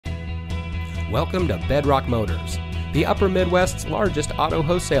Welcome to Bedrock Motors, the Upper Midwest's largest auto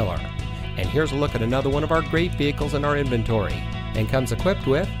wholesaler. And here's a look at another one of our great vehicles in our inventory, and comes equipped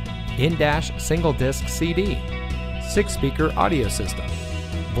with in-dash single disc CD, 6-speaker audio system,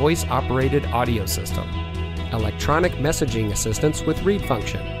 voice-operated audio system, electronic messaging assistance with read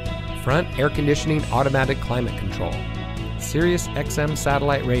function, front air conditioning automatic climate control, Sirius XM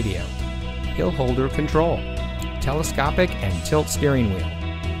satellite radio, hill holder control, telescopic and tilt steering wheel,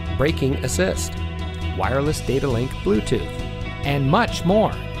 braking assist, wireless data link Bluetooth, and much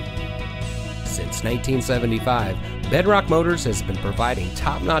more. Since 1975, Bedrock Motors has been providing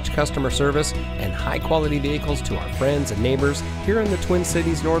top-notch customer service and high-quality vehicles to our friends and neighbors here in the Twin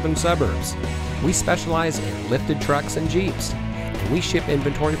Cities northern suburbs. We specialize in lifted trucks and Jeeps, and we ship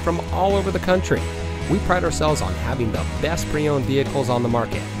inventory from all over the country. We pride ourselves on having the best pre-owned vehicles on the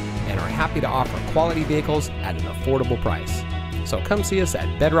market and are happy to offer quality vehicles at an affordable price. So come see us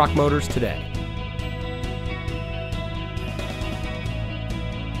at Bedrock Motors today.